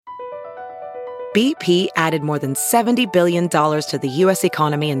BP added more than $70 billion to the U.S.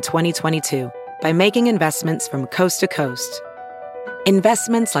 economy in 2022 by making investments from coast to coast.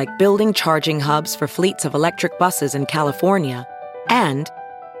 Investments like building charging hubs for fleets of electric buses in California and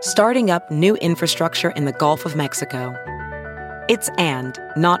starting up new infrastructure in the Gulf of Mexico. It's and,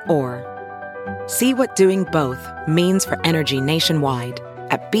 not or. See what doing both means for energy nationwide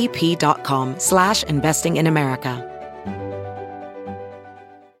at bp.com/investing in America.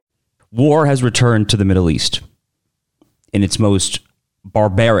 War has returned to the Middle East in its most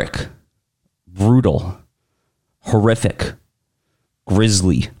barbaric, brutal, horrific,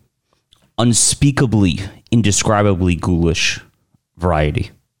 grisly, unspeakably, indescribably ghoulish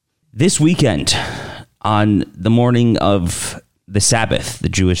variety. This weekend, on the morning of the Sabbath, the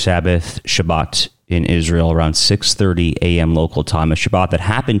Jewish Sabbath, Shabbat in Israel, around 6:30 a.m. local time, a Shabbat that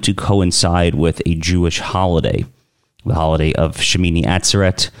happened to coincide with a Jewish holiday, the holiday of Shemini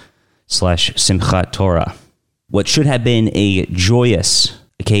Atzeret / Simchat Torah. What should have been a joyous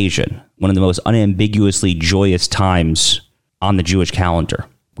occasion, one of the most unambiguously joyous times on the Jewish calendar,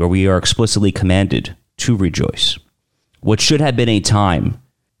 where we are explicitly commanded to rejoice. What should have been a time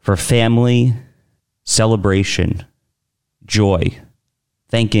for family, celebration, joy,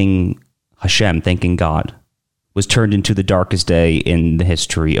 thanking Hashem, thanking God, was turned into the darkest day in the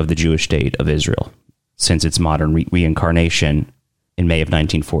history of the Jewish state of Israel since its modern reincarnation in May of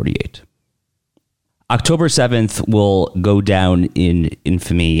 1948. October 7th will go down in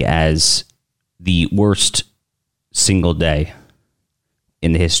infamy as the worst single day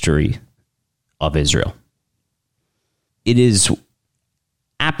in the history of Israel. It is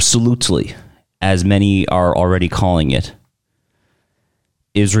absolutely, as many are already calling it,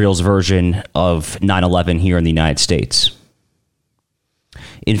 Israel's version of 9/11 here in the United States.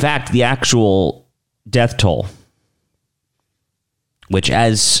 In fact, the actual death toll, which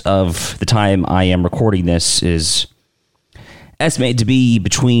as of the time I am recording this is estimated to be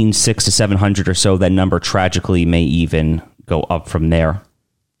between 600 to 700 or so, that number tragically may even go up from there.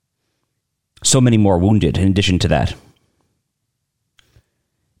 So many more wounded in addition to that.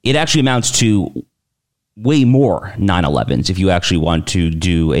 It actually amounts to way more 9/11s if you actually want to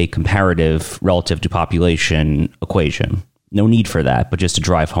do a comparative relative to population equation. No need for that, but just to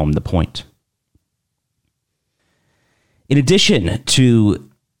drive home the point. In addition to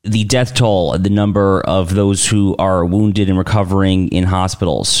the death toll, the number of those who are wounded and recovering in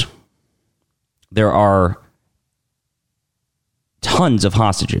hospitals, there are tons of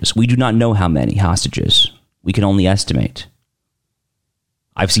hostages. We do not know how many hostages. We can only estimate.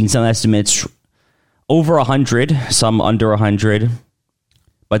 I've seen some estimates over 100, some under 100,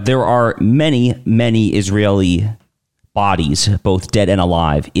 but there are many, many Israeli bodies, both dead and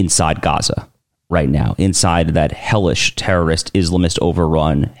alive, inside Gaza right now, inside that hellish terrorist Islamist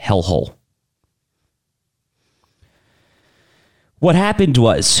overrun hellhole. What happened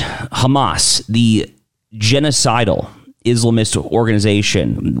was Hamas, the genocidal Islamist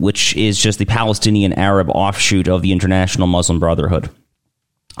organization, which is just the Palestinian Arab offshoot of the International Muslim Brotherhood,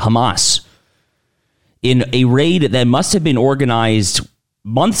 Hamas, in a raid that must have been organized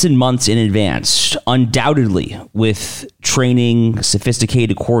months and months in advance, undoubtedly with training,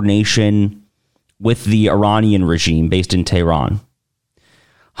 sophisticated coordination with the Iranian regime based in Tehran,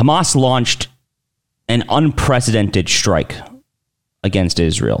 Hamas launched an unprecedented strike against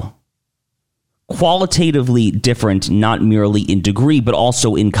Israel. Qualitatively different, not merely in degree, but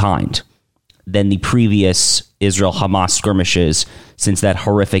also in kind, than the previous Israel-Hamas skirmishes since that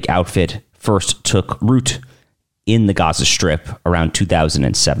horrific outfit first took root in the Gaza Strip around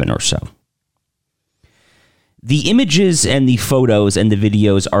 2007 or so. The images and the photos and the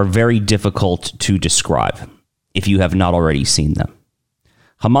videos are very difficult to describe if you have not already seen them.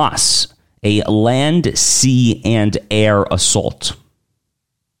 Hamas, a land, sea, and air assault.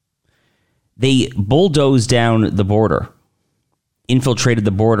 They bulldozed down the border, infiltrated the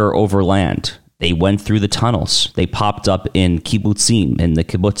border over land. They went through the tunnels. They popped up in kibbutzim, in the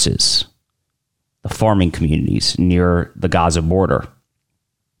kibbutzes, the farming communities near the Gaza border.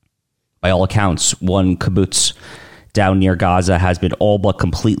 By all accounts, one kibbutz down near Gaza has been all but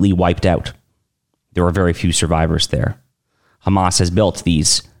completely wiped out. There are very few survivors there. Hamas has built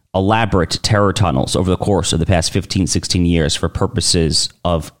these elaborate terror tunnels over the course of the past 15, 16 years for purposes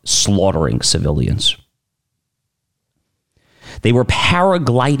of slaughtering civilians. They were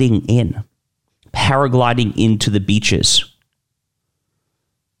paragliding into the beaches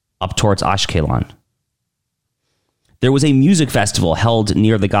up towards Ashkelon. There was a music festival held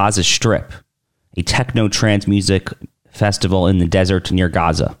near the Gaza Strip, a techno-trance music festival in the desert near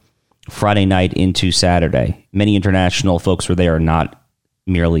Gaza, Friday night into Saturday. Many international folks were there, not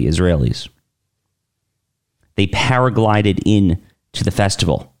merely Israelis. They paraglided in to the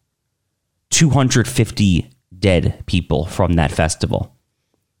festival. 250 dead people from that festival.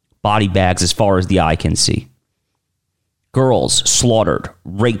 Body bags as far as the eye can see. Girls slaughtered,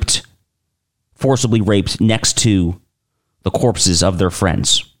 raped, forcibly raped next to the corpses of their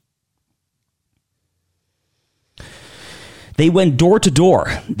friends. They went door to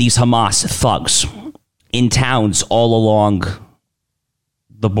door, these Hamas thugs, in towns all along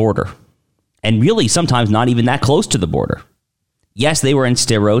the border. And really, sometimes not even that close to the border. Yes, they were in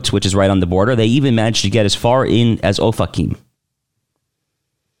Sderot, which is right on the border. They even managed to get as far in as Ofakim,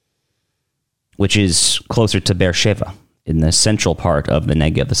 which is closer to Beersheba, in the central part of the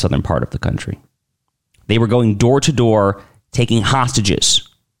Negev, the southern part of the country. They were going door to door, taking hostages,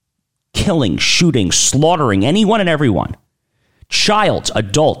 killing, shooting, slaughtering anyone and everyone. Child,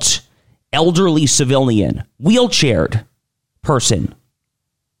 adult, elderly civilian, wheelchaired person,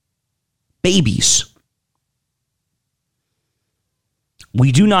 babies.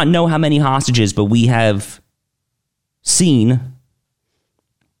 We do not know how many hostages, but we have seen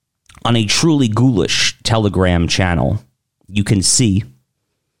on a truly ghoulish Telegram channel, you can see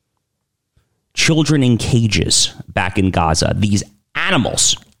children in cages back in Gaza. These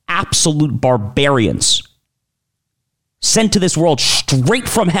animals, absolute barbarians, sent to this world straight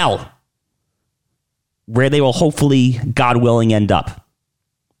from hell, where they will hopefully, God willing, end up.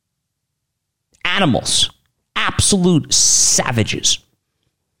 Animals, absolute savages,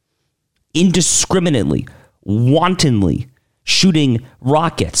 indiscriminately, wantonly shooting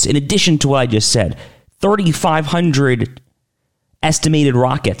rockets. In addition to what I just said, 3,500 estimated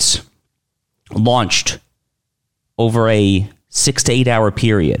rockets launched over a 6 to 8 hour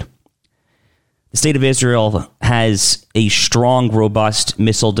period. The state of Israel has a strong, robust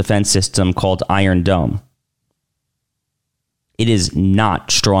missile defense system called Iron Dome. It is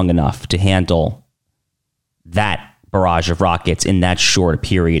not strong enough to handle that barrage of rockets in that short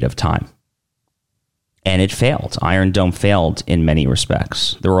period of time. And it failed. Iron Dome failed in many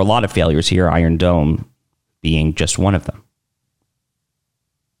respects. There were a lot of failures here, Iron Dome being just one of them.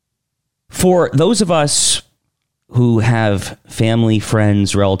 For those of us who have family,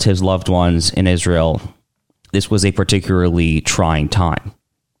 friends, relatives, loved ones in Israel, this was a particularly trying time,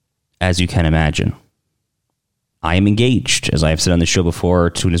 as you can imagine. I am engaged, as I have said on the show before,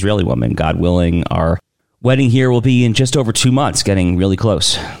 to an Israeli woman. God willing, our wedding here will be in just over 2 months, getting really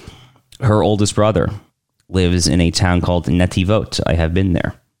close. Her oldest brother lives in a town called Netivot. I have been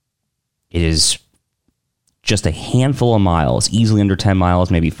there. It is just a handful of miles, easily under 10 miles,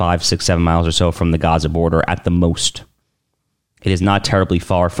 maybe 5, 6, 7 miles or so from the Gaza border at the most. It is not terribly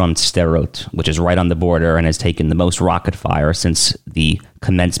far from Sderot, which is right on the border and has taken the most rocket fire since the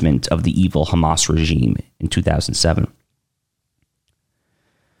commencement of the evil Hamas regime in 2007.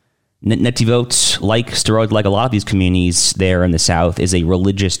 Netivot, like Sderot, like a lot of these communities there in the south, is a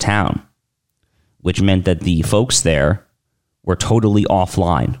religious town, which meant that the folks there were totally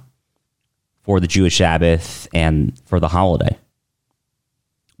offline for the Jewish Sabbath and for the holiday.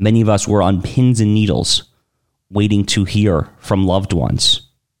 Many of us were on pins and needles waiting to hear from loved ones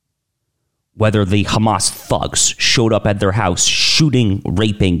whether the Hamas thugs showed up at their house shooting,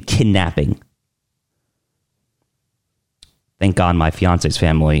 raping, kidnapping. Thank God my fiance's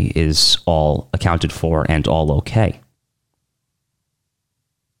family is all accounted for and all okay.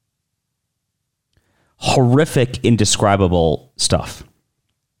 Horrific, indescribable stuff.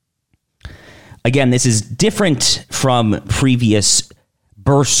 Again, this is different from previous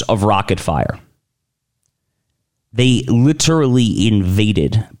bursts of rocket fire. They literally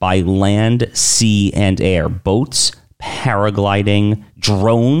invaded by land, sea, and air. Boats, paragliding,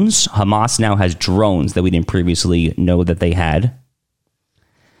 drones. Hamas now has drones that we didn't previously know that they had.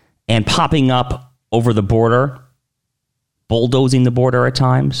 And popping up over the border, bulldozing the border at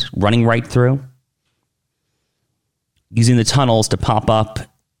times, running right through, using the tunnels to pop up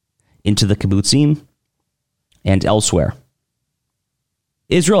into the kibbutzim and elsewhere.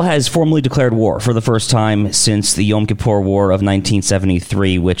 Israel has formally declared war for the first time since the Yom Kippur War of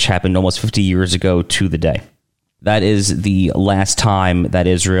 1973, which happened almost 50 years ago to the day. That is the last time that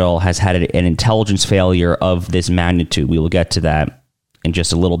Israel has had an intelligence failure of this magnitude. We will get to that in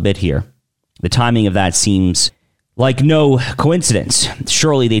just a little bit here. The timing of that seems like no coincidence.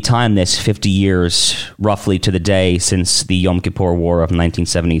 Surely they timed this 50 years roughly to the day since the Yom Kippur War of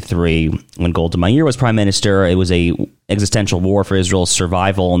 1973 when Golda Meir was prime minister. It was a existential war for Israel's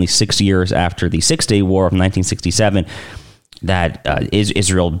survival. Only 6 years after the Six-Day War of 1967 that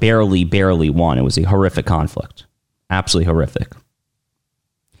Israel barely won. It was a horrific conflict. Absolutely horrific.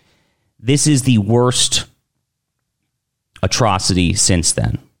 This is the worst atrocity since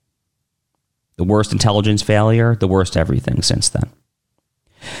then. The worst intelligence failure, the worst everything since then.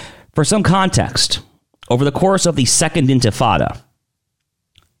 For some context, over the course of the Second Intifada,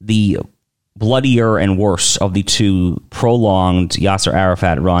 the bloodier and worse of the two prolonged Yasser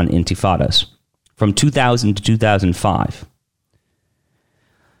Arafat-run intifadas from 2000 to 2005,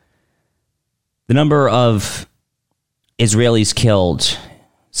 the number of Israelis killed,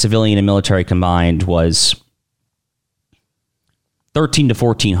 civilian and military combined, was 1,300 to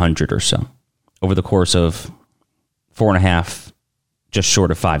 1,400 or so over the course of 4.5, just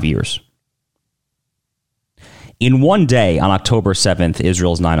short of 5 years. In one day, on October 7th,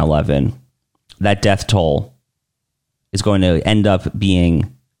 Israel's 9/11, that death toll is going to end up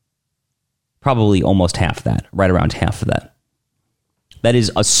being probably almost half that, right around half of that. That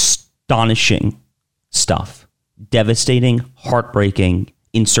is astonishing stuff. Devastating, heartbreaking,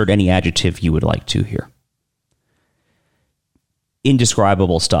 insert any adjective you would like to here.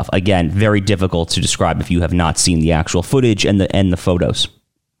 Indescribable stuff. Again, very difficult to describe if you have not seen the actual footage and the photos.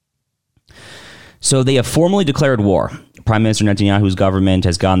 So they have formally declared war. Prime Minister Netanyahu's government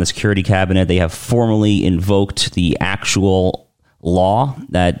has gone the Security Cabinet. They have formally invoked the actual law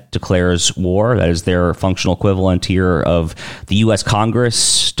that declares war. That is their functional equivalent here of the U.S.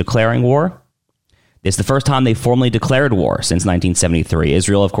 Congress declaring war. It's the first time they formally declared war since 1973.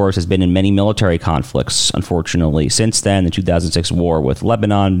 Israel, of course, has been in many military conflicts, unfortunately, since then. The 2006 war with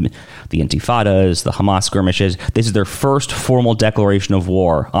Lebanon, the Intifadas, the Hamas skirmishes. This is their first formal declaration of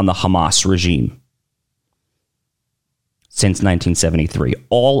war on the Hamas regime since 1973.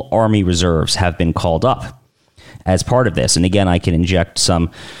 All Army reserves have been called up as part of this. And again, I can inject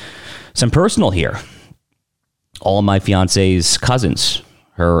some personal here. All of my fiance's cousins,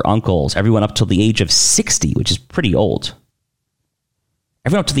 her uncles, everyone up till the age of 60, which is pretty old.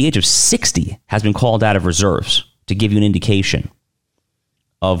 Everyone up to the age of 60 has been called out of reserves, to give you an indication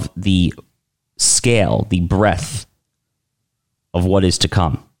of the scale, the breadth of what is to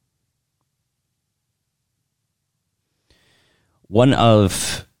come. One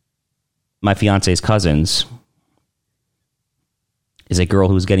of my fiance's cousins is a girl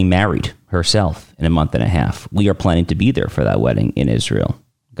who's getting married herself in a month and a half. We are planning to be there for that wedding in Israel,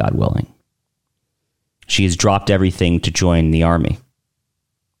 God willing. She has dropped everything to join the army.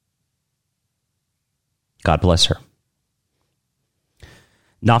 God bless her.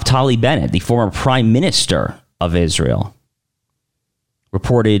 Naftali Bennett, the former prime minister of Israel,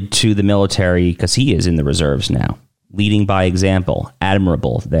 reported to the military, because he is in the reserves now, leading by example,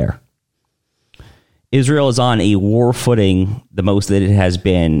 admirable there. Israel is on a war footing, the most that it has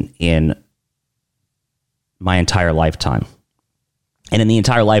been in my entire lifetime. And in the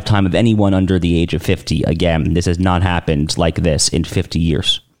entire lifetime of anyone under the age of 50. Again, this has not happened like this in 50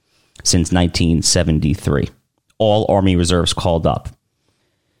 years, since 1973. All Army reserves called up.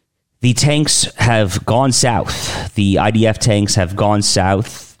 The tanks have gone south. The IDF tanks have gone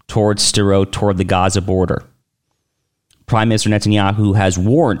south towards Sderot, toward the Gaza border. Prime Minister Netanyahu has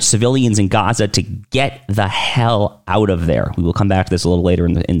warned civilians in Gaza to get the hell out of there. We will come back to this a little later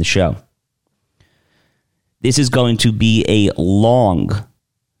in the show. This is going to be a long,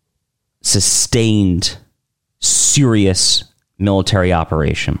 sustained, serious military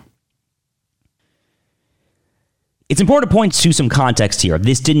operation. It's important to point to some context here.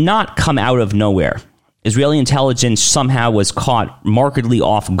 This did not come out of nowhere. Israeli intelligence somehow was caught markedly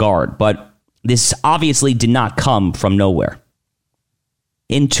off guard, but this obviously did not come from nowhere.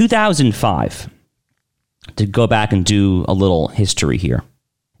 In 2005, to go back and do a little history here,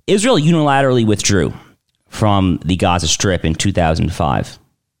 Israel unilaterally withdrew from the Gaza Strip in 2005.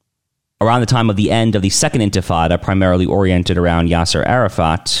 Around the time of the end of the Second Intifada, primarily oriented around Yasser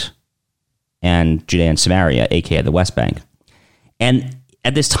Arafat and Judea and Samaria, aka the West Bank. And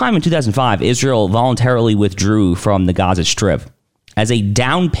at this time in 2005, Israel voluntarily withdrew from the Gaza Strip as a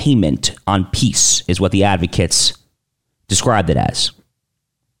down payment on peace, is what the advocates described it as.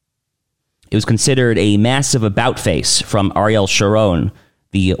 It was considered a massive about-face from Ariel Sharon,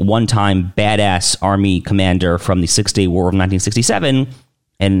 the one-time badass army commander from the Six-Day War of 1967,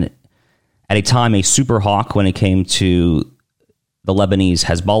 and at a time a super hawk when it came to the Lebanese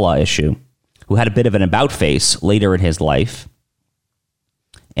Hezbollah issue, who had a bit of an about-face later in his life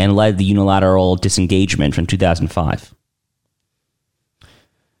and led the unilateral disengagement from 2005.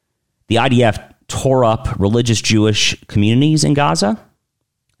 The IDF tore up religious Jewish communities in Gaza,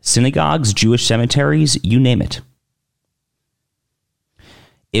 synagogues, Jewish cemeteries, you name it.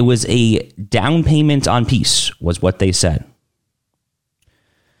 It was a down payment on peace, was what they said.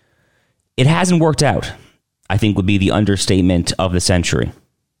 It hasn't worked out, I think would be the understatement of the century.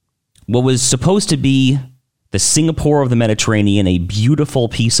 What was supposed to be the Singapore of the Mediterranean, a beautiful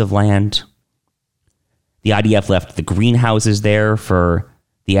piece of land, The IDF left the greenhouses there for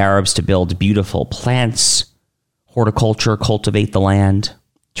the Arabs to build beautiful plants, horticulture, cultivate the land,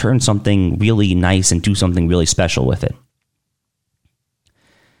 turn something really nice and do something really special with it.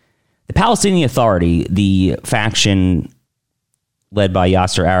 The Palestinian Authority, the faction led by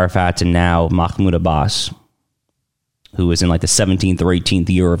Yasser Arafat and now Mahmoud Abbas, who was in like the 17th or 18th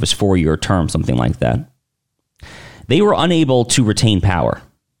year of his 4-year term, something like that, they were unable to retain power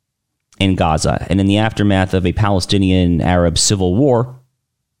in Gaza. And in the aftermath of a Palestinian-Arab civil war,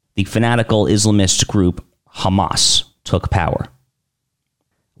 the fanatical Islamist group Hamas took power.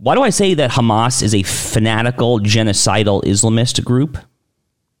 Why do I say that Hamas is a fanatical, genocidal Islamist group?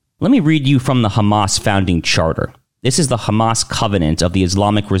 Let me read you from the Hamas founding charter. This is the Hamas Covenant of the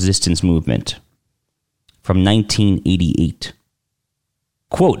Islamic Resistance Movement from 1988.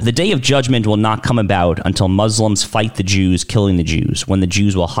 Quote, "The day of judgment will not come about until Muslims fight the Jews, killing the Jews, when the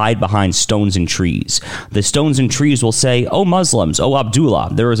Jews will hide behind stones and trees. The stones and trees will say, 'O Muslims, O Abdullah,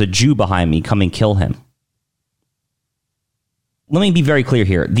 there is a Jew behind me, come and kill him.'" Let me be very clear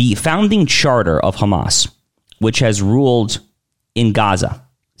here. The founding charter of Hamas, which has ruled in Gaza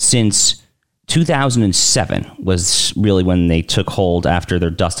since 2007, was really when they took hold after their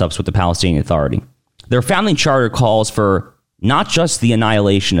dust-ups with the Palestinian Authority. Their founding charter calls for not just the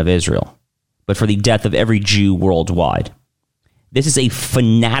annihilation of Israel, but for the death of every Jew worldwide. This is a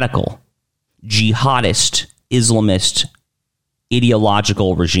fanatical, jihadist, Islamist,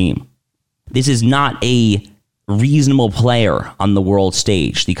 ideological regime. This is not a reasonable player on the world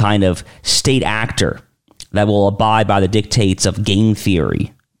stage, the kind of state actor that will abide by the dictates of game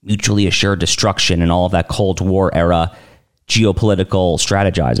theory, mutually assured destruction, and all of that Cold War era geopolitical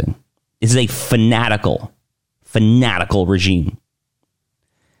strategizing. This is a fanatical regime.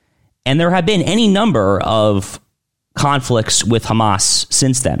 And there have been any number of conflicts with Hamas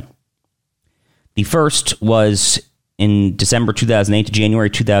since then. The first was in December 2008 to January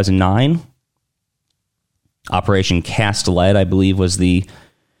 2009. Operation Cast-Lead, I believe, was the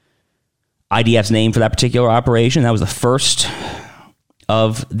IDF's name for that particular operation. That was the first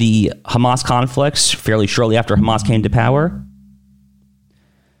of the Hamas conflicts, fairly shortly after Hamas came to power.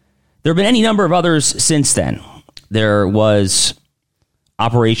 There have been any number of others since then. There was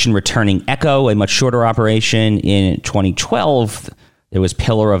Operation Returning Echo, a much shorter operation in 2012. There was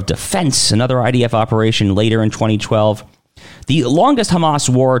Pillar of Defense, another IDF operation later in 2012. The longest Hamas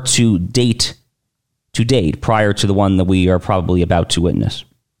war to date, prior to the one that we are probably about to witness,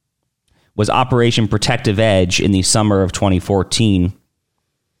 was Operation Protective Edge in the summer of 2014.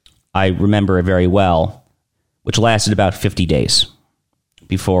 I remember it very well, which lasted about 50 days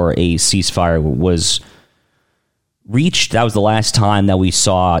before a ceasefire was reached. That was the last time that we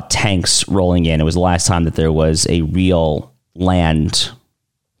saw tanks rolling in. It was the last time that there was a real land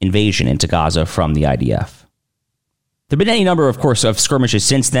invasion into Gaza from the IDF. There have been any number, of course, of skirmishes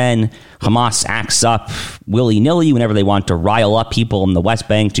since then. Hamas acts up willy-nilly whenever they want to rile up people in the West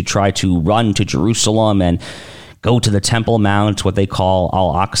Bank to try to run to Jerusalem and go to the Temple Mount, what they call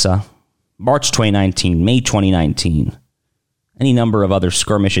Al-Aqsa. March 2019, May 2019. Any number of other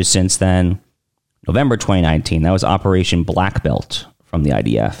skirmishes since then. November 2019, that was Operation Black Belt from the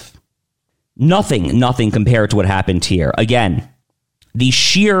IDF. Nothing compared to what happened here. Again, the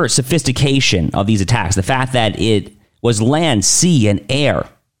sheer sophistication of these attacks, the fact that it was land, sea, and air.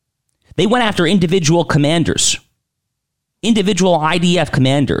 They went after individual commanders, individual IDF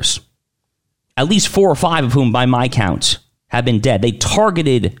commanders, at least 4 or 5 of whom, by my count, have been dead. They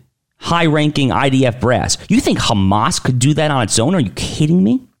targeted high-ranking IDF brass. You think Hamas could do that on its own? Are you kidding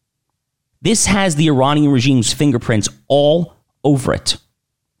me? This has the Iranian regime's fingerprints all over it.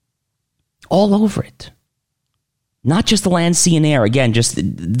 All over it. Not just the land, sea, and air. Again, just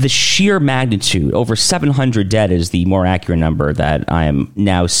the sheer magnitude. Over 700 dead is the more accurate number that I am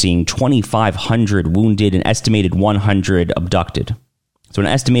now seeing. 2,500 wounded, an estimated 100 abducted. So an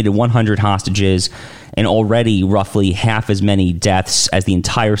estimated 100 hostages, and already roughly half as many deaths as the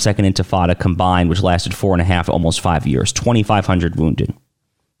entire Second Intifada combined, which lasted 4.5, almost 5 years. 2,500 wounded.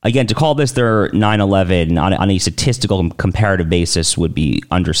 Again, to call this their 9/11 on a statistical comparative basis would be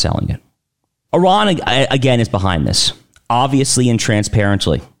underselling it. Iran, again, is behind this, obviously and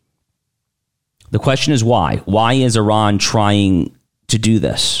transparently. The question is why? Why is Iran trying to do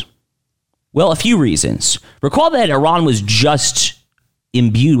this? Well, a few reasons. Recall that Iran was just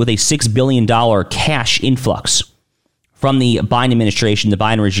imbued with a $6 billion cash influx from the Biden administration, the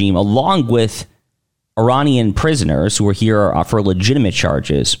Biden regime, along with Iranian prisoners who were here for legitimate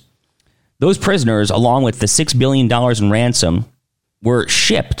charges. Those prisoners, along with the $6 billion in ransom, were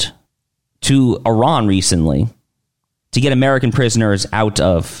shipped to Iran recently to get American prisoners out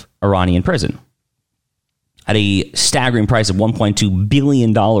of Iranian prison. at a staggering price of $1.2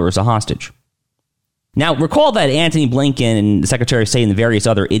 billion a hostage. Now, recall that Antony Blinken and the Secretary of State and the various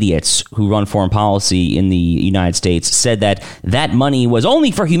other idiots who run foreign policy in the United States said that that money was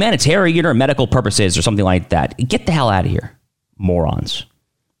only for humanitarian or medical purposes or something like that. Get the hell out of here, morons.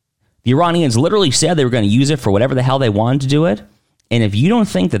 The Iranians literally said they were going to use it for whatever the hell they wanted to do it. And if you don't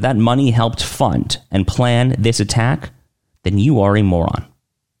think that that money helped fund and plan this attack, then you are a moron.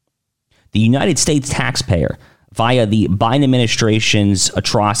 The United States taxpayer, via the Biden administration's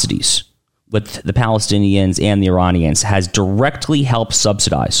atrocities with the Palestinians and the Iranians, has directly helped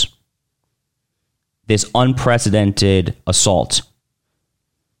subsidize this unprecedented assault.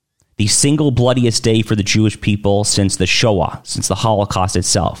 The single bloodiest day for the Jewish people since the Shoah, since the Holocaust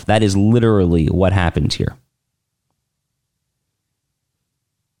itself. That is literally what happened here.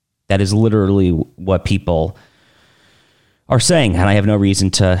 That is literally what people are saying, and I have no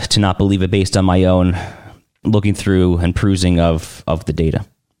reason to not believe it based on my own looking through and perusing of the data.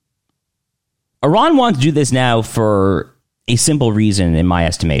 Iran wants to do this now for a simple reason, in my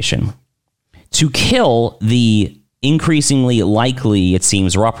estimation. To kill the increasingly likely, it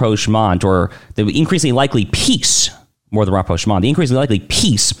seems, rapprochement, or the increasingly likely peace, more than rapprochement, the increasingly likely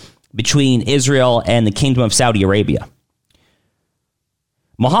peace between Israel and the Kingdom of Saudi Arabia.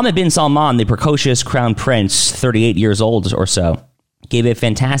 Mohammed bin Salman, the precocious crown prince, 38 years old or so, gave a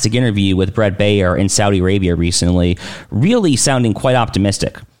fantastic interview with Brett Baer in Saudi Arabia recently, really sounding quite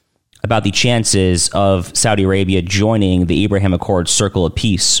optimistic about the chances of Saudi Arabia joining the Abraham Accords circle of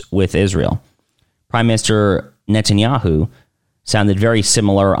peace with Israel. Prime Minister Netanyahu sounded very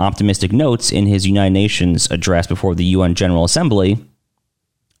similar optimistic notes in his United Nations address before the UN General Assembly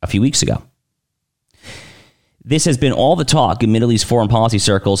a few weeks ago. This has been all the talk in Middle East foreign policy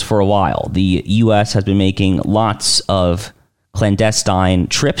circles for a while. The U.S. has been making lots of clandestine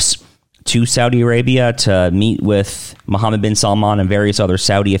trips to Saudi Arabia to meet with Mohammed bin Salman and various other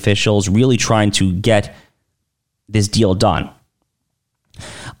Saudi officials, really trying to get this deal done.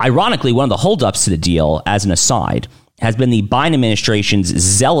 Ironically, one of the holdups to the deal, as an aside, has been the Biden administration's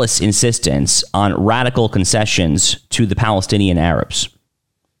zealous insistence on radical concessions to the Palestinian Arabs.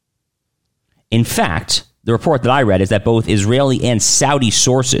 In fact, the report that I read is that both Israeli and Saudi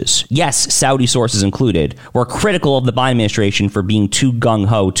sources, yes, Saudi sources included, were critical of the Biden administration for being too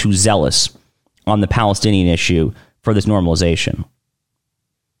gung-ho, too zealous on the Palestinian issue for this normalization.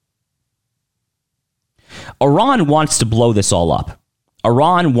 Iran wants to blow this all up.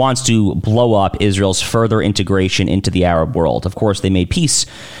 Iran wants to blow up Israel's further integration into the Arab world. Of course, they made peace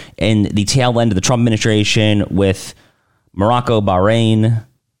in the tail end of the Trump administration with Morocco, Bahrain,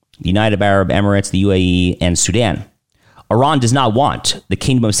 the United Arab Emirates, the UAE, and Sudan. Iran does not want the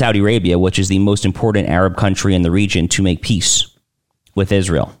Kingdom of Saudi Arabia, which is the most important Arab country in the region, to make peace with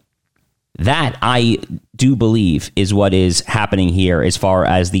Israel. That, I do believe, is what is happening here as far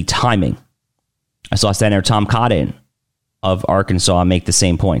as the timing. I saw Senator Tom Cotton of Arkansas make the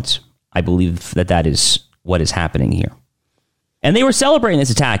same point. I believe that that is what is happening here. And they were celebrating this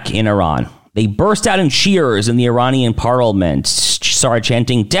attack in Iran. They burst out in cheers in the Iranian parliament, started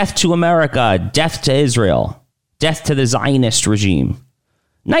chanting, "Death to America, death to Israel, death to the Zionist regime."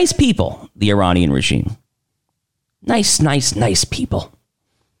 Nice people, the Iranian regime. Nice people.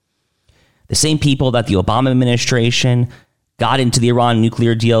 The same people that the Obama administration got into the Iran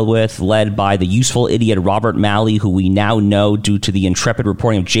nuclear deal with, led by the useful idiot Robert Malley, who we now know, due to the intrepid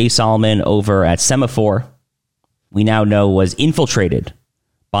reporting of Jay Solomon over at Semaphore, we now know was infiltrated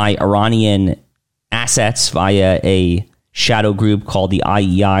by Iranian assets via a shadow group called the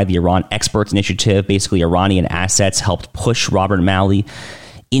IEI, the Iran Experts Initiative. Basically, Iranian assets helped push Robert Malley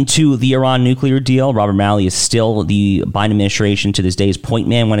into the Iran nuclear deal. Robert Malley is still the Biden administration to this day's point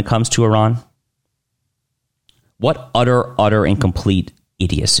man when it comes to Iran. What utter and complete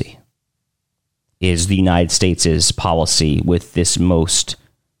idiocy is the United States' policy with this most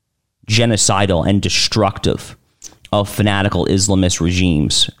genocidal and destructive of fanatical Islamist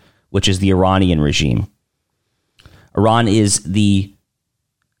regimes, which is the Iranian regime. Iran is the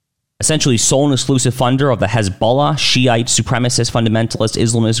essentially sole and exclusive funder of the Hezbollah, Shiite supremacist fundamentalist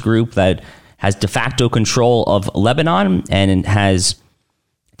Islamist group that has de facto control of Lebanon and has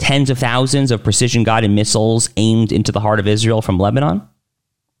tens of thousands of precision-guided missiles aimed into the heart of Israel from Lebanon.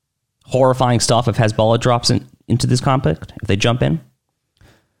 Horrifying stuff if Hezbollah drops into this conflict, if they jump in.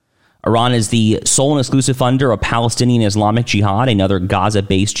 Iran is the sole and exclusive funder of Palestinian Islamic Jihad, another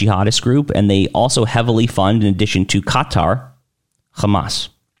Gaza-based jihadist group, and they also heavily fund, in addition to Qatar, Hamas.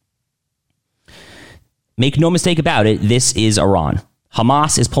 Make no mistake about it, this is Iran.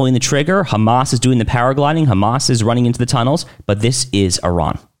 Hamas is pulling the trigger, Hamas is doing the paragliding, Hamas is running into the tunnels, but this is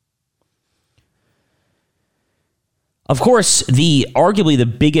Iran. Of course, arguably the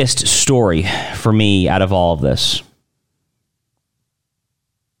biggest story for me out of all of this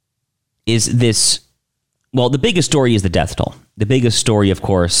is this. Well, the biggest story is the death toll. The biggest story, of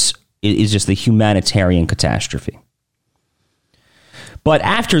course, is just the humanitarian catastrophe. But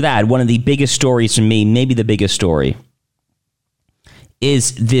after that, one of the biggest stories to me, maybe the biggest story,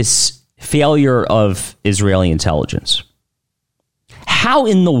 is this failure of Israeli intelligence. How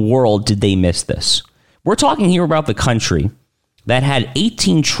in the world did they miss this? We're talking here about the country that had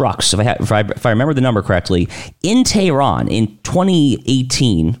 18 trucks, if I remember the number correctly, in Tehran in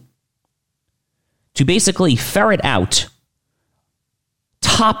 2018 to basically ferret out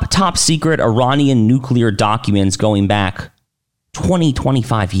top secret Iranian nuclear documents going back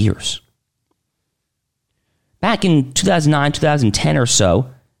 25 years. Back in 2009, 2010 or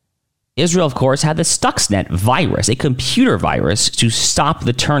so, Israel, of course, had the Stuxnet virus, a computer virus, to stop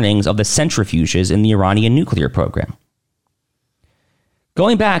the turnings of the centrifuges in the Iranian nuclear program.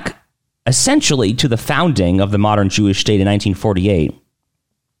 Going back essentially to the founding of the modern Jewish state in 1948,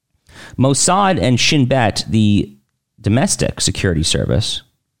 Mossad and Shin Bet, the domestic security service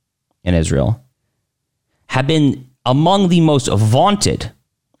in Israel, have been among the most vaunted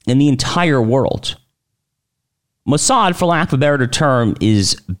in the entire world. Mossad, for lack of a better term,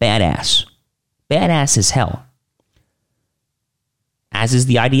 is badass. Badass as hell. As is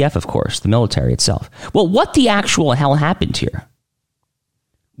the IDF, of course, the military itself. Well, what the actual hell happened here?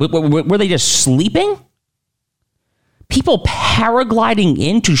 Were they just sleeping? People paragliding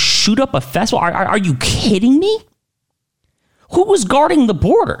in to shoot up a festival? Are you kidding me? Who was guarding the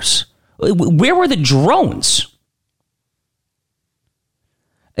borders? Where were the drones?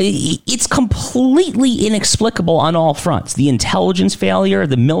 It's completely inexplicable on all fronts. The intelligence failure,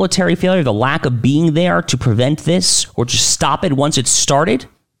 the military failure, the lack of being there to prevent this or just stop it once it started.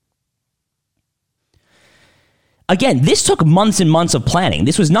 Again, this took months and months of planning.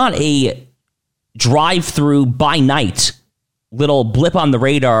 This was not a drive-through by night, little blip on the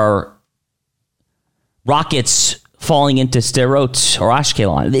radar, rockets falling into Sderot or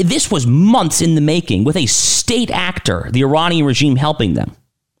Ashkelon. This was months in the making with a state actor, the Iranian regime, helping them.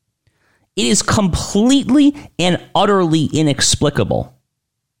 It is completely and utterly inexplicable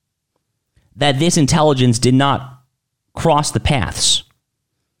that this intelligence did not cross the paths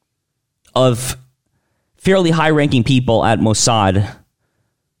of fairly high-ranking people at Mossad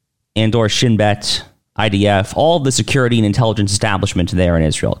and or Shin Bet, IDF, all of the security and intelligence establishment there in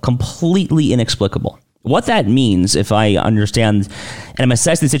Israel. Completely inexplicable. What that means, if I understand and I'm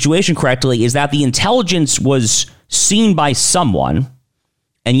assessing the situation correctly, is that the intelligence was seen by someone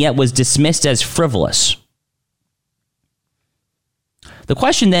and yet was dismissed as frivolous. The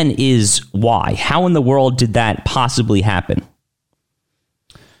question then is why? How in the world did that possibly happen?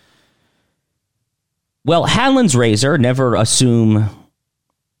 Well, Hanlon's razor, never assume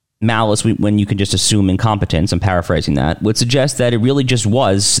malice when you can just assume incompetence, I'm paraphrasing that, would suggest that it really just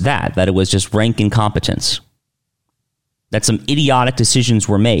was that it was just rank incompetence. That some idiotic decisions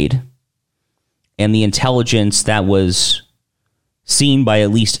were made, and the intelligence that was seen by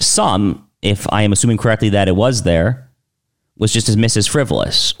at least some, if I am assuming correctly that it was there, was just dismissed as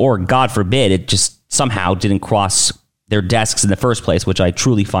frivolous. Or, God forbid, it just somehow didn't cross their desks in the first place, which I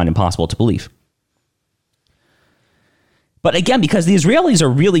truly find impossible to believe. But again, because the Israelis are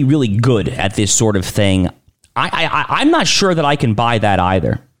really, really good at this sort of thing, I'm not sure that I can buy that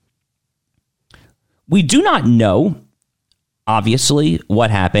either. We do not know, obviously, what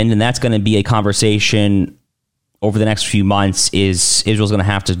happened, and that's going to be a conversation over the next few months. Is Israel's going to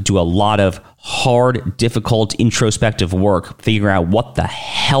have to do a lot of hard, difficult, introspective work, figuring out what the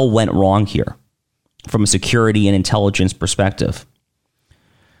hell went wrong here from a security and intelligence perspective.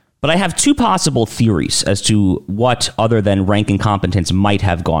 But I have two possible theories as to what, other than rank incompetence, might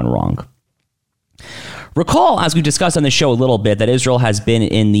have gone wrong. Recall, as we discussed on the show a little bit, that Israel has been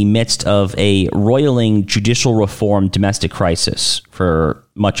in the midst of a roiling judicial reform domestic crisis for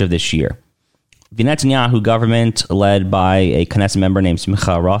much of this year. The Netanyahu government, led by a Knesset member named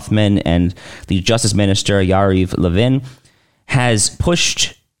Simcha Rothman and the Justice Minister Yariv Levin, has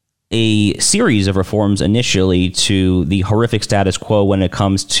pushed a series of reforms initially to the horrific status quo when it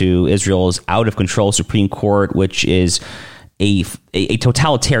comes to Israel's out-of-control Supreme Court, which is a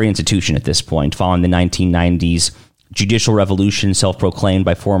totalitarian institution at this point, following the 1990s judicial revolution self-proclaimed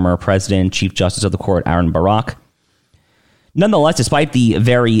by former President, Chief Justice of the Court, Aaron Barak. Nonetheless, despite the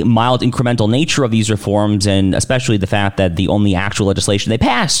very mild incremental nature of these reforms, and especially the fact that the only actual legislation they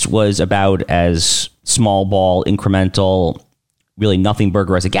passed was about as small ball, incremental, really nothing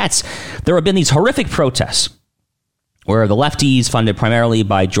burger as it gets, there have been these horrific protests where the lefties, funded primarily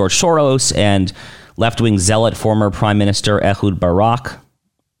by George Soros and left-wing zealot former Prime Minister Ehud Barak,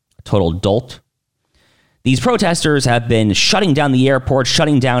 a total dolt. These protesters have been shutting down the airport,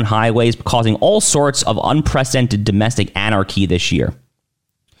 shutting down highways, causing all sorts of unprecedented domestic anarchy this year.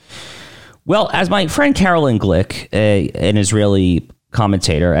 Well, as my friend Carolyn Glick, an Israeli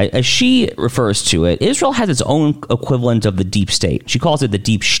commentator, as she refers to it, Israel has its own equivalent of the deep state. She calls it the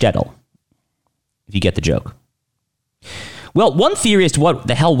deep shtetl, if you get the joke. Well, one theory as to what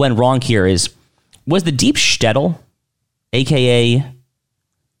the hell went wrong here is, was the deep shtetl, a.k.a.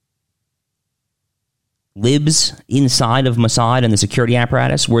 libs inside of Mossad and the security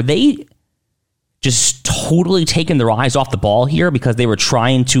apparatus, were they just totally taking their eyes off the ball here because they were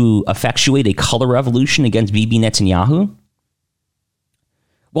trying to effectuate a color revolution against Bibi Netanyahu?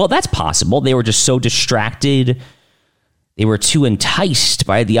 Well, that's possible. They were just so distracted. They were too enticed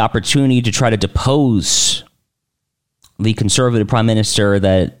by the opportunity to try to depose the conservative prime minister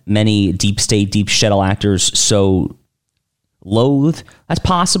that many deep state, deep shtetl actors so loathe. That's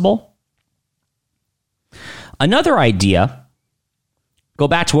possible. Another idea, go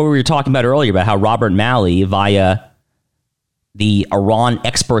back to what we were talking about earlier about how Robert Malley, via the Iran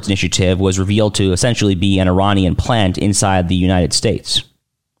Experts Initiative, was revealed to essentially be an Iranian plant inside the United States.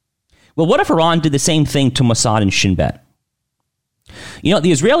 Well, what if Iran did the same thing to Mossad and Shin Bet? You know,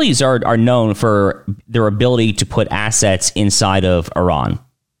 the Israelis are known for their ability to put assets inside of Iran,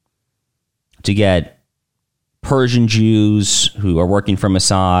 to get Persian Jews who are working for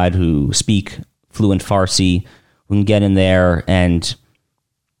Mossad, who speak fluent Farsi, who can get in there and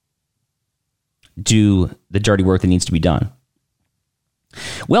do the dirty work that needs to be done.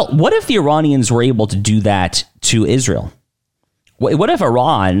 Well, what if the Iranians were able to do that to Israel? What if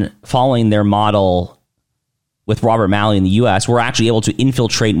Iran, following their model with Robert Malley in the U.S., were actually able to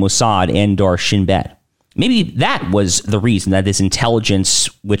infiltrate Mossad and or Shin Bet? Maybe that was the reason that this intelligence,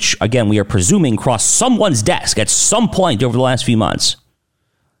 which, again, we are presuming crossed someone's desk at some point over the last few months,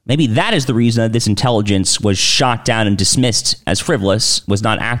 maybe that is the reason that this intelligence was shot down and dismissed as frivolous, was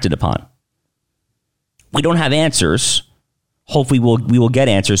not acted upon. We don't have answers. Hopefully we will get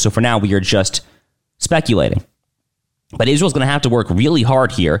answers. So for now, we are just speculating. But Israel's going to have to work really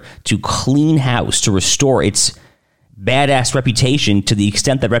hard here to clean house, to restore its badass reputation to the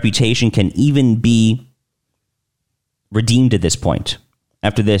extent that reputation can even be redeemed at this point.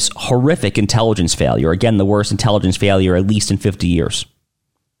 After this horrific intelligence failure, again, the worst intelligence failure at least in 50 years.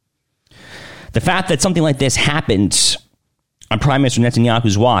 The fact that something like this happened on Prime Minister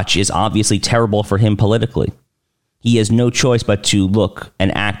Netanyahu's watch is obviously terrible for him politically. He has no choice but to look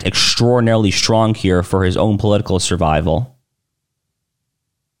and act extraordinarily strong here for his own political survival.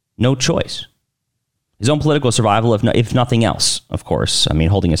 No choice. His own political survival, if nothing else, of course. I mean,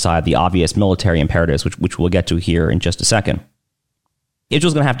 holding aside the obvious military imperatives, which we'll get to here in just a second.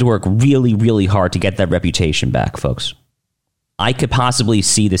 Israel's going to have to work really, really hard to get that reputation back, folks. I could possibly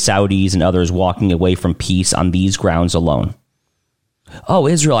see the Saudis and others walking away from peace on these grounds alone. Oh,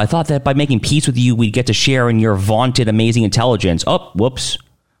 Israel, I thought that by making peace with you, we'd get to share in your vaunted amazing intelligence. Oh, whoops.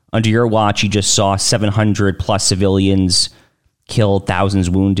 Under your watch, you just saw 700 plus civilians killed, thousands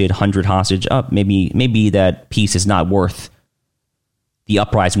wounded, 100 hostage. Oh, maybe that peace is not worth the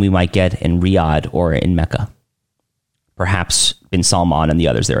uprising we might get in Riyadh or in Mecca. Perhaps bin Salman and the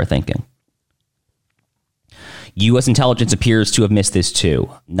others there are thinking. U.S. intelligence appears to have missed this too.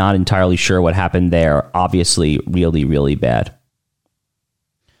 Not entirely sure what happened there. Obviously, really, really bad.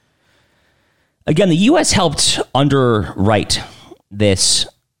 Again, the U.S. helped underwrite this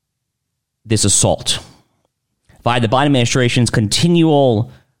assault by the Biden administration's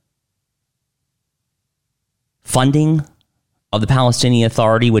continual funding of the Palestinian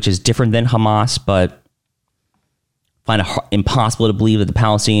Authority, which is different than Hamas, but find it impossible to believe that the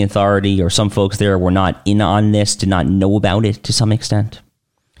Palestinian Authority or some folks there were not in on this, did not know about it to some extent.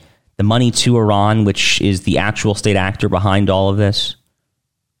 The money to Iran, which is the actual state actor behind all of this.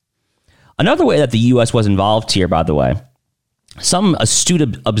 Another way that the U.S. was involved here, by the way, some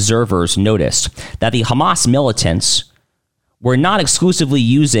astute observers noticed that the Hamas militants were not exclusively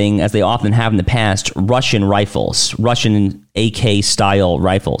using, as they often have in the past, Russian rifles, Russian AK-style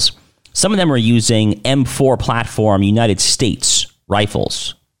rifles. Some of them were using M4 platform United States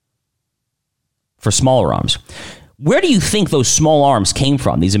rifles for smaller arms. Where do you think those small arms came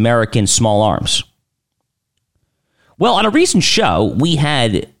from, these American small arms? Well, on a recent show, we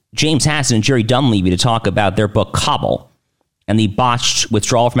had James Hassan and Jerry Dunleavy to talk about their book, Kabul, and the botched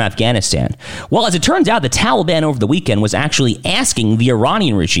withdrawal from Afghanistan. Well, as it turns out, the Taliban over the weekend was actually asking the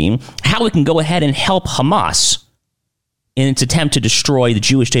Iranian regime how it can go ahead and help Hamas in its attempt to destroy the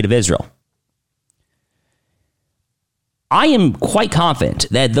Jewish state of Israel. I am quite confident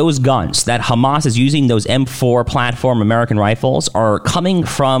that those guns that Hamas is using, those M4 platform American rifles, are coming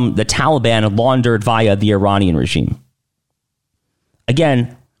from the Taliban laundered via the Iranian regime.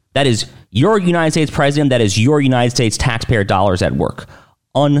 Again, that is your United States president. That is your United States taxpayer dollars at work.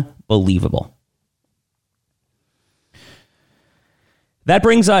 Unbelievable. That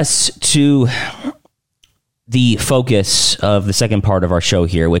brings us to the focus of the second part of our show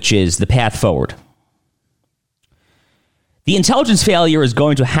here, which is the path forward. The intelligence failure is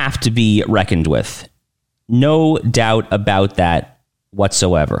going to have to be reckoned with. No doubt about that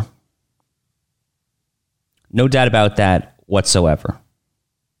whatsoever. No doubt about that whatsoever.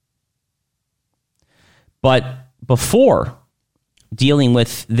 But before dealing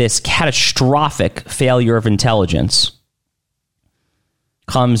with this catastrophic failure of intelligence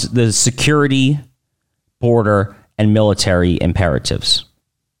comes the security, border, and military imperatives.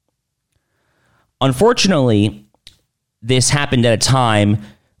 Unfortunately, this happened at a time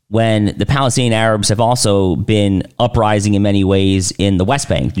when the Palestinian Arabs have also been uprising in many ways in the West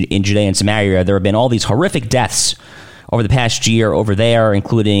Bank, in Judea and Samaria. There have been all these horrific deaths over the past year over there,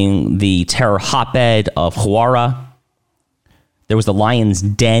 including the terror hotbed of Hawara. There was the Lion's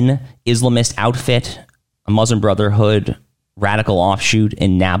Den Islamist outfit, a Muslim Brotherhood radical offshoot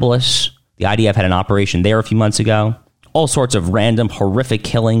in Nablus. The IDF had an operation there a few months ago. All sorts of random, horrific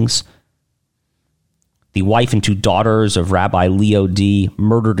killings. The wife and two daughters of Rabbi Leo D.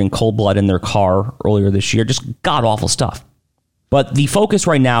 murdered in cold blood in their car earlier this year. Just god-awful stuff. But the focus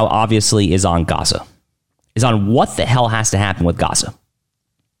right now, obviously, is on Gaza. Is on what the hell has to happen with Gaza.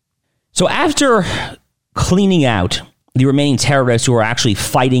 So after cleaning out the remaining terrorists who are actually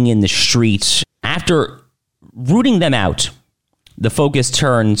fighting in the streets, after rooting them out, the focus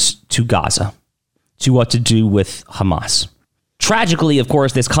turns to Gaza, to what to do with Hamas. Tragically, of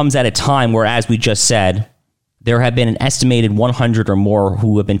course, this comes at a time where, as we just said, there have been an estimated 100 or more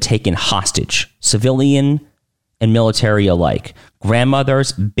who have been taken hostage, civilian and military alike.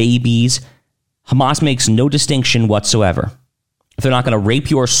 Grandmothers, babies. Hamas makes no distinction whatsoever. If they're not going to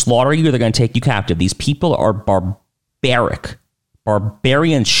rape you or slaughter you, they're going to take you captive. These people are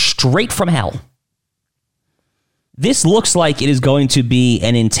barbarians straight from hell. This looks like it is going to be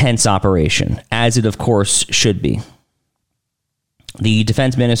an intense operation, as it, of course, should be. The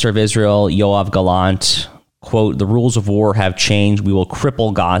defense minister of Israel, Yoav Gallant, quote, "The rules of war have changed. We will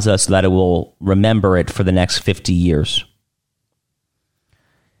cripple Gaza so that it will remember it for the next 50 years.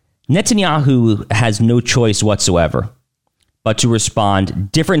 Netanyahu has no choice whatsoever but to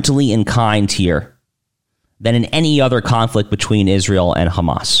respond differently in kind here than in any other conflict between Israel and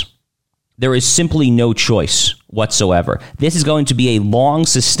Hamas. There is simply no choice whatsoever. This is going to be a long,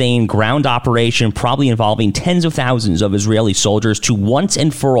 sustained ground operation, probably involving tens of thousands of Israeli soldiers to once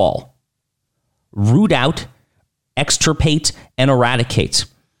and for all root out, extirpate, and eradicate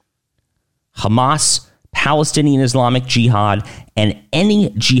Hamas, Palestinian Islamic Jihad, and any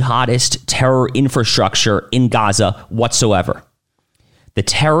jihadist terror infrastructure in Gaza whatsoever. The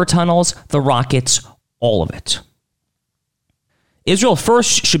terror tunnels, the rockets, all of it. Israel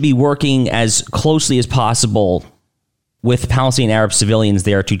first should be working as closely as possible with Palestinian Arab civilians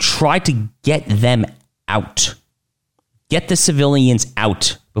there to try to get them out. Get the civilians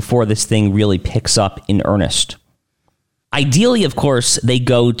out before this thing really picks up in earnest. Ideally, of course, they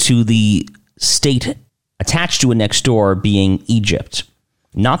go to the state attached to it next door, being Egypt.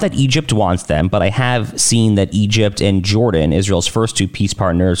 Not that Egypt wants them, but I have seen that Egypt and Jordan, Israel's first two peace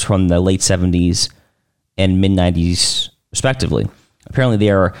partners from the late 70s and mid-90s, respectively, apparently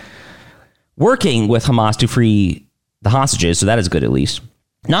they are working with Hamas to free the hostages, so that is good at least.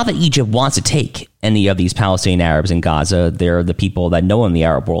 Not that Egypt wants to take any of these Palestinian Arabs in Gaza. They're the people that no one in the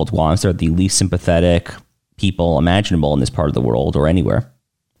Arab world wants. They're the least sympathetic people imaginable in this part of the world or anywhere.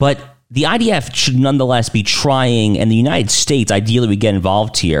 But the IDF should nonetheless be trying, and the United States ideally would get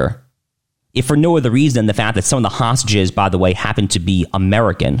involved here, if for no other reason than the fact that some of the hostages, by the way, happen to be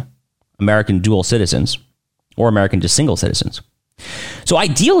American dual citizens, or American just single citizens. So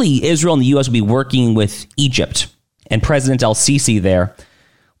ideally, Israel and the U.S. would be working with Egypt and President el-Sisi there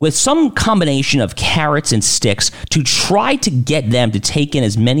with some combination of carrots and sticks to try to get them to take in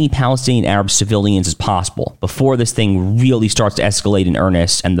as many Palestinian Arab civilians as possible before this thing really starts to escalate in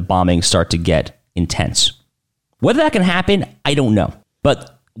earnest and the bombings start to get intense. Whether that can happen, I don't know.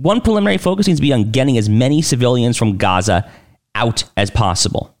 But one preliminary focus needs to be on getting as many civilians from Gaza out as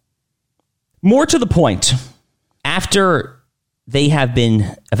possible. More to the point, after they have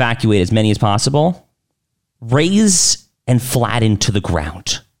been evacuated as many as possible, raise and flatten to the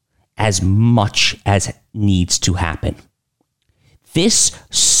ground as much as needs to happen. This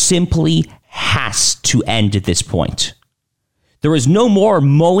simply has to end at this point. There is no more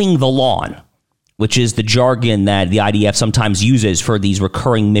mowing the lawn, which is the jargon that the IDF sometimes uses for these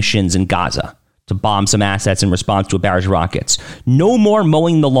recurring missions in Gaza to bomb some assets in response to a barrage of rockets. No more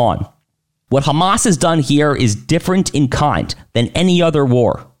mowing the lawn. What Hamas has done here is different in kind than any other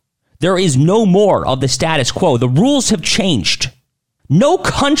war. There is no more of the status quo. The rules have changed. No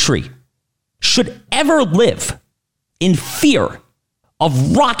country should ever live in fear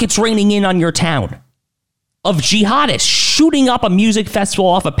of rockets raining in on your town, of jihadists shooting up a music festival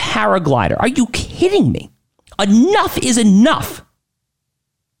off a paraglider. Are you kidding me? Enough is enough.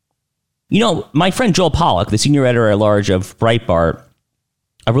 You know, my friend Joel Pollack, the senior editor-at-large of Breitbart,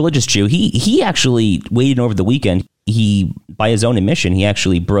 a religious Jew, he actually weighed in over the weekend. He, by his own admission, he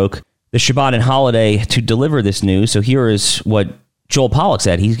actually broke the Shabbat and holiday to deliver this news. So here is what Joel Pollack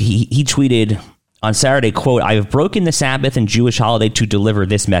said. He tweeted on Saturday, quote, "I have broken the Sabbath and Jewish holiday to deliver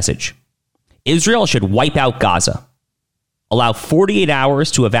this message. Israel should wipe out Gaza, allow 48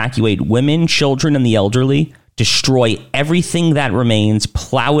 hours to evacuate women, children, and the elderly, destroy everything that remains,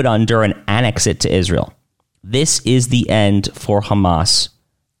 plow it under, and annex it to Israel. This is the end for Hamas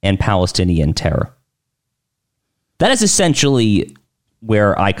and Palestinian terror." That is essentially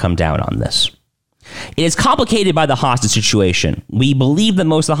where I come down on this. It is complicated by the hostage situation. We believe that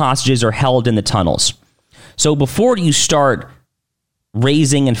most of the hostages are held in the tunnels. So before you start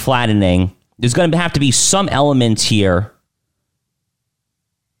raising and flattening, there's going to have to be some element here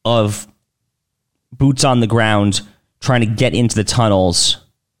of boots on the ground trying to get into the tunnels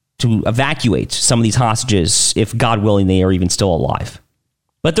to evacuate some of these hostages, if God willing they are even still alive.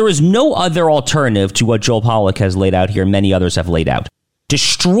 But there is no other alternative to what Joel Pollack has laid out here, many others have laid out.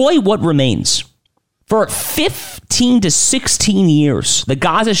 Destroy what remains. For 15 to 16 years, the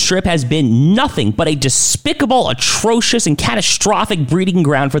Gaza Strip has been nothing but a despicable, atrocious, and catastrophic breeding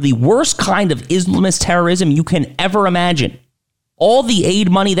ground for the worst kind of Islamist terrorism you can ever imagine. All the aid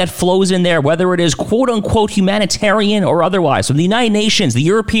money that flows in there, whether it is quote-unquote humanitarian or otherwise, from the United Nations, the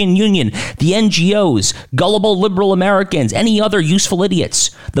European Union, the NGOs, gullible liberal Americans, any other useful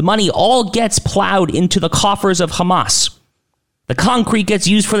idiots, the money all gets plowed into the coffers of Hamas. The concrete gets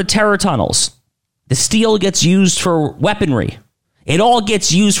used for the terror tunnels. The steel gets used for weaponry. It all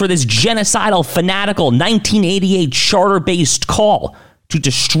gets used for this genocidal, fanatical 1988 charter-based call to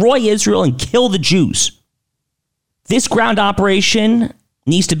destroy Israel and kill the Jews. This ground operation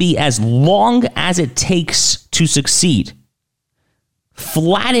needs to be as long as it takes to succeed.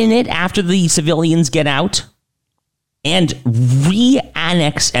 Flatten it after the civilians get out and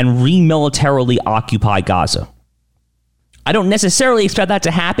re-annex and re-militarily occupy Gaza. I don't necessarily expect that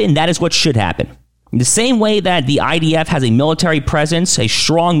to happen. That is what should happen. In the same way that the IDF has a military presence, a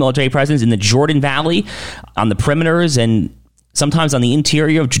strong military presence in the Jordan Valley, on the perimeters, and sometimes on the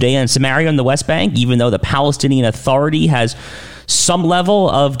interior of Judea and Samaria and the West Bank, even though the Palestinian Authority has some level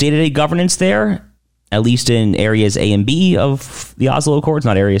of day-to-day governance there, at least in areas A and B of the Oslo Accords,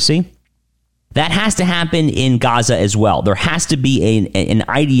 not Area C. That has to happen in Gaza as well. There has to be an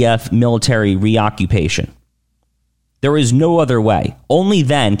IDF military reoccupation. There is no other way. Only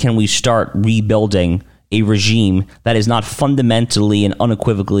then can we start rebuilding a regime that is not fundamentally and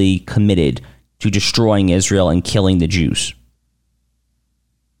unequivocally committed to destroying Israel and killing the Jews.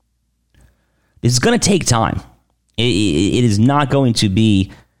 This is going to take time. It is not going to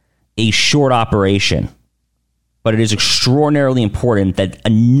be a short operation, but it is extraordinarily important that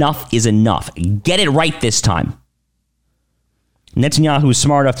enough is enough. Get it right this time. Netanyahu is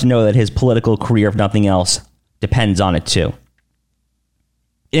smart enough to know that his political career, if nothing else, depends on it too.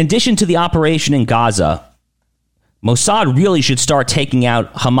 In addition to the operation in Gaza, Mossad really should start taking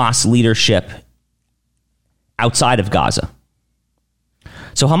out Hamas leadership outside of Gaza.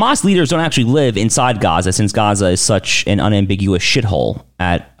 So Hamas leaders don't actually live inside Gaza, since Gaza is such an unambiguous shithole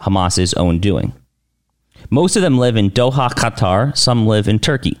at Hamas's own doing. Most of them live in Doha, Qatar. Some live in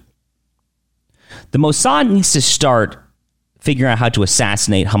Turkey. The Mossad needs to start figuring out how to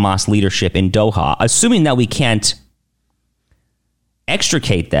assassinate Hamas leadership in Doha, assuming that we can't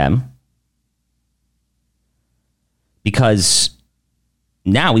extricate them, because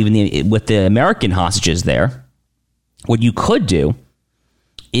now, even with the American hostages there, what you could do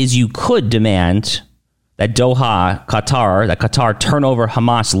is you could demand that Qatar turn over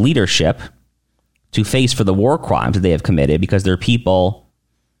Hamas leadership to face for the war crimes that they have committed, because their people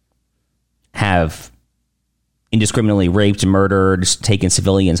have indiscriminately raped, murdered, taken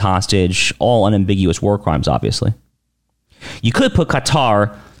civilians hostage, all unambiguous war crimes, obviously. You could put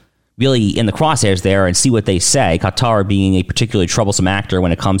Qatar really in the crosshairs there and see what they say, Qatar being a particularly troublesome actor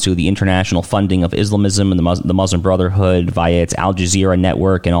when it comes to the international funding of Islamism and the Muslim Brotherhood via its Al Jazeera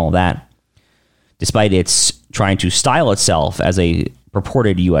network and all that. Despite its trying to style itself as a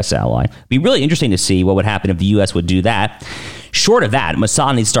purported U.S. ally. It'd be really interesting to see what would happen if the U.S. would do that. Short of that,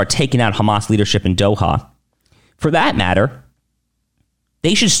 Mossad needs to start taking out Hamas leadership in Doha. For that matter,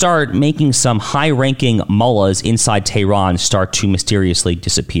 they should start making some high-ranking mullahs inside Tehran start to mysteriously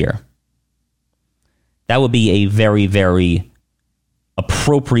disappear. That would be a very, very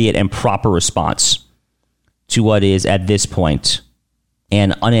appropriate and proper response to what is, at this point,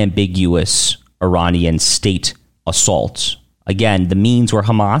 an unambiguous Iranian state assault. Again, the means were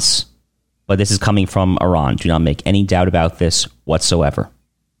Hamas, but this is coming from Iran. Do not make any doubt about this whatsoever.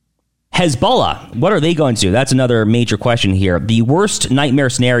 Hezbollah, what are they going to do? That's another major question here. The worst nightmare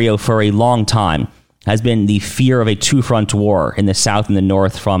scenario for a long time has been the fear of a two-front war in the south and the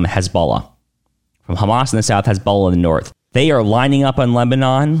north from Hezbollah. From Hamas in the south, Hezbollah in the north. They are lining up on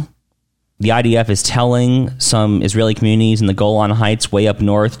Lebanon. The IDF is telling some Israeli communities in the Golan Heights way up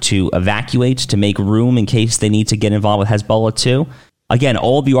north to evacuate, to make room in case they need to get involved with Hezbollah too. Again,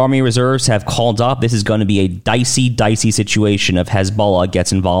 all the army reserves have called up. This is going to be a dicey situation if Hezbollah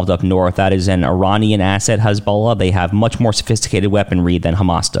gets involved up north. That is an Iranian asset, Hezbollah. They have much more sophisticated weaponry than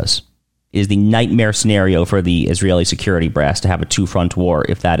Hamas does. It is the nightmare scenario for the Israeli security brass to have a two-front war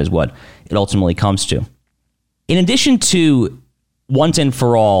if that is what it ultimately comes to. In addition to once and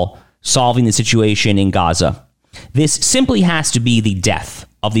for all solving the situation in Gaza, this simply has to be the death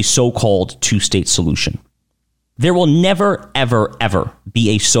of the so-called two-state solution. There will never, ever, ever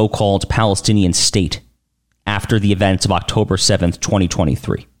be a so-called Palestinian state after the events of October 7th,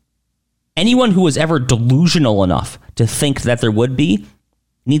 2023. Anyone who was ever delusional enough to think that there would be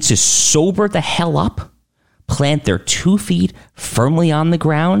needs to sober the hell up, plant their 2 feet firmly on the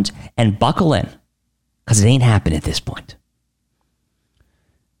ground, and buckle in, because it ain't happening at this point.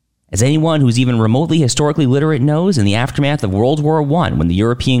 As anyone who's even remotely historically literate knows, in the aftermath of World War I, when the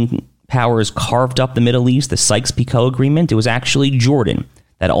European powers carved up the Middle East, the Sykes-Picot Agreement, it was actually Jordan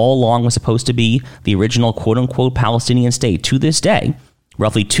that all along was supposed to be the original quote-unquote Palestinian state. To this day,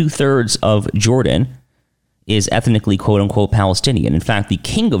 roughly 2/3 of Jordan is ethnically quote-unquote Palestinian. In fact, the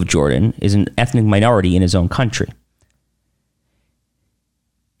king of Jordan is an ethnic minority in his own country.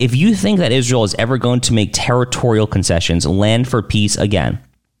 If you think that Israel is ever going to make territorial concessions, land for peace again,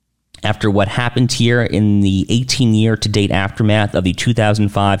 after what happened here in the 18-year-to-date aftermath of the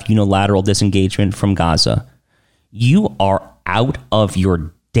 2005 unilateral disengagement from Gaza, you are out of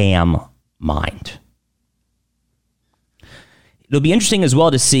your damn mind. It'll be interesting as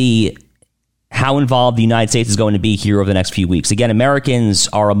well to see how involved the United States is going to be here over the next few weeks. Again, Americans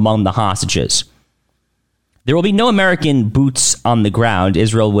are among the hostages. There will be no American boots on the ground.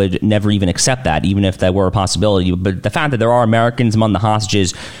 Israel would never even accept that, even if that were a possibility. But the fact that there are Americans among the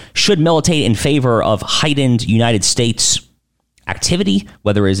hostages should militate in favor of heightened United States activity,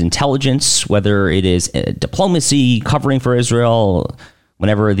 whether it is intelligence, whether it is diplomacy covering for Israel,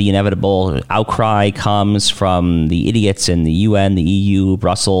 whenever the inevitable outcry comes from the idiots in the UN, the EU,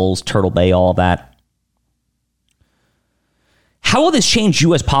 Brussels, Turtle Bay, all of that. How will this change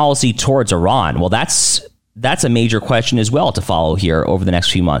U.S. policy towards Iran? Well, that's a major question as well to follow here over the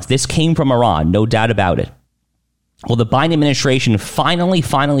next few months. This came from Iran, no doubt about it. Will the Biden administration finally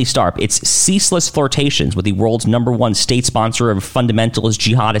start its ceaseless flirtations with the world's #1 state sponsor of fundamentalist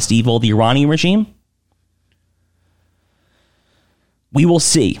jihadist evil, the Iranian regime? We will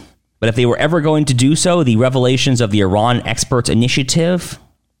see. But if they were ever going to do so, the revelations of the Iran Experts Initiative,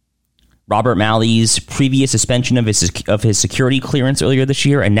 Robert Malley's previous suspension of his security clearance earlier this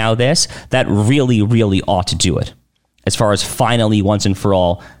year, and now this, that really, really ought to do it. As far as finally, once and for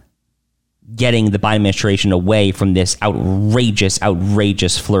all, getting the Biden administration away from this outrageous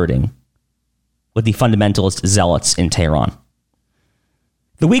flirting with the fundamentalist zealots in Tehran.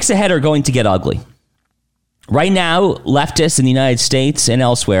 The weeks ahead are going to get ugly. Right now, leftists in the United States and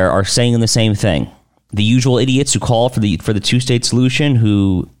elsewhere are saying the same thing. The usual idiots who call for the two-state solution,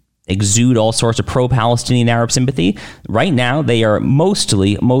 who exude all sorts of pro-Palestinian Arab sympathy. Right now, they are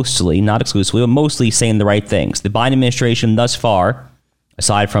mostly, not exclusively, but mostly saying the right things. The Biden administration thus far,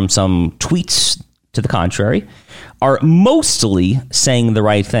 aside from some tweets to the contrary, are mostly saying the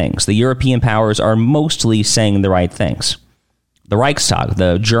right things. The European powers are mostly saying the right things. The Reichstag,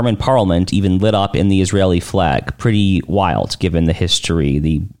 the German parliament, even lit up in the Israeli flag. Pretty wild, given the history,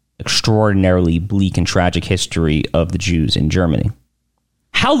 the extraordinarily bleak and tragic history of the Jews in Germany.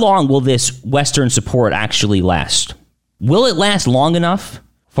 How long will this Western support actually last? Will it last long enough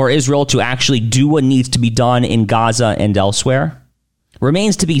for Israel to actually do what needs to be done in Gaza and elsewhere?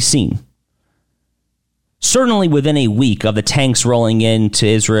 Remains to be seen. Certainly within a week of the tanks rolling into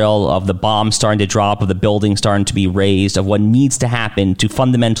Israel, of the bombs starting to drop, of the buildings starting to be razed, of what needs to happen to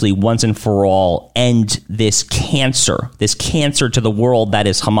fundamentally once and for all end this cancer to the world that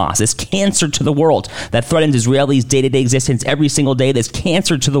is Hamas, this cancer to the world that threatens Israelis' day-to-day existence every single day, this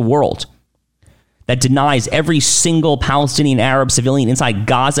cancer to the world that denies every single Palestinian Arab civilian inside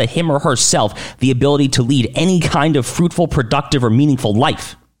Gaza, him or herself, the ability to lead any kind of fruitful, productive, or meaningful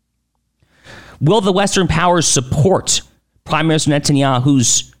life. Will the Western powers support Prime Minister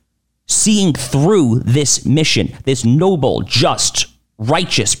Netanyahu's seeing through this mission, this noble, just,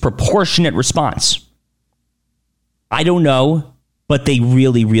 righteous, proportionate response? I don't know, but they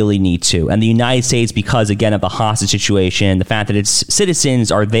really, really need to. And the United States, because, again, of the hostage situation, the fact that its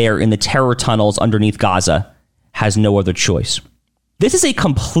citizens are there in the terror tunnels underneath Gaza, has no other choice. This is a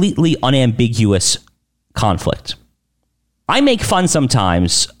completely unambiguous conflict. I make fun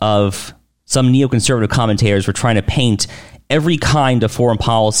sometimes of some neoconservative commentators for trying to paint every kind of foreign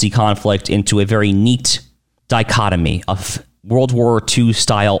policy conflict into a very neat dichotomy of World War II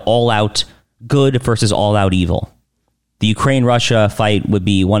style all-out good versus all-out evil. The Ukraine-Russia fight would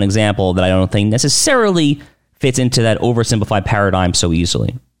be one example that I don't think necessarily fits into that oversimplified paradigm so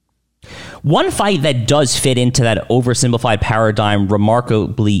easily. One fight that does fit into that oversimplified paradigm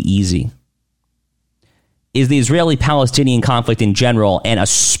remarkably easy is the Israeli-Palestinian conflict in general, and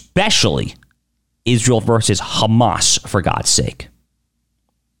especially Israel versus Hamas, for God's sake.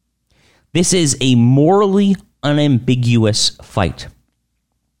 This is a morally unambiguous fight.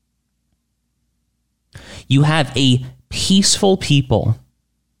 You have a peaceful people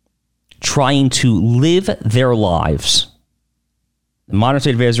trying to live their lives. The modern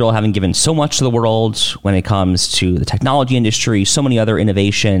state of Israel having given so much to the world when it comes to the technology industry, so many other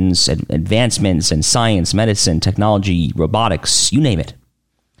innovations and advancements in science, medicine, technology, robotics, you name it.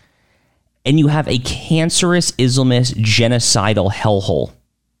 And you have a cancerous Islamist genocidal hellhole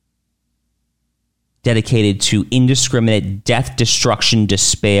dedicated to indiscriminate death, destruction,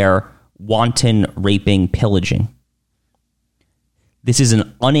 despair, wanton raping, pillaging. This is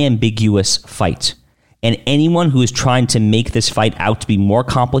an unambiguous fight. And anyone who is trying to make this fight out to be more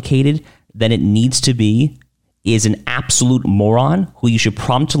complicated than it needs to be is an absolute moron who you should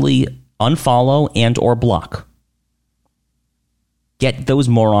promptly unfollow and or block. Get those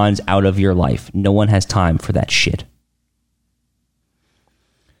morons out of your life. No one has time for that shit.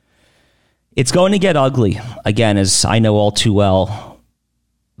 It's going to get ugly, again, as I know all too well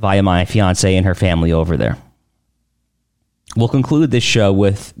via my fiance and her family over there. We'll conclude this show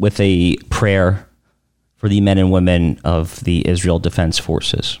with a prayer for the men and women of the Israel Defense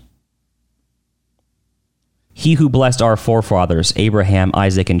Forces. He who blessed our forefathers, Abraham,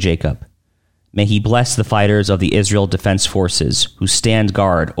 Isaac, and Jacob, may he bless the fighters of the Israel Defense Forces who stand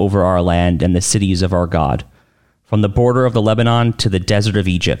guard over our land and the cities of our God, from the border of the Lebanon to the desert of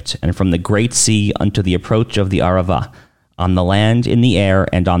Egypt, and from the great sea unto the approach of the Arava, on the land, in the air,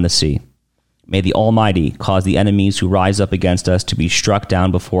 and on the sea. May the Almighty cause the enemies who rise up against us to be struck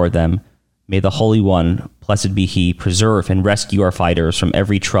down before them. May the Holy One, blessed be He, preserve and rescue our fighters from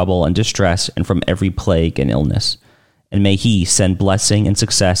every trouble and distress and from every plague and illness. And may He send blessing and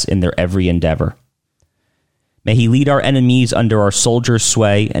success in their every endeavor. May He lead our enemies under our soldiers'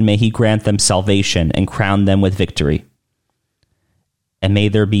 sway, and may He grant them salvation and crown them with victory. And may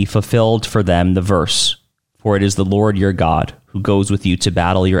there be fulfilled for them the verse, for it is the Lord your God who goes with you to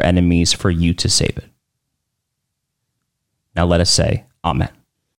battle your enemies for you to save it. Now let us say, Amen.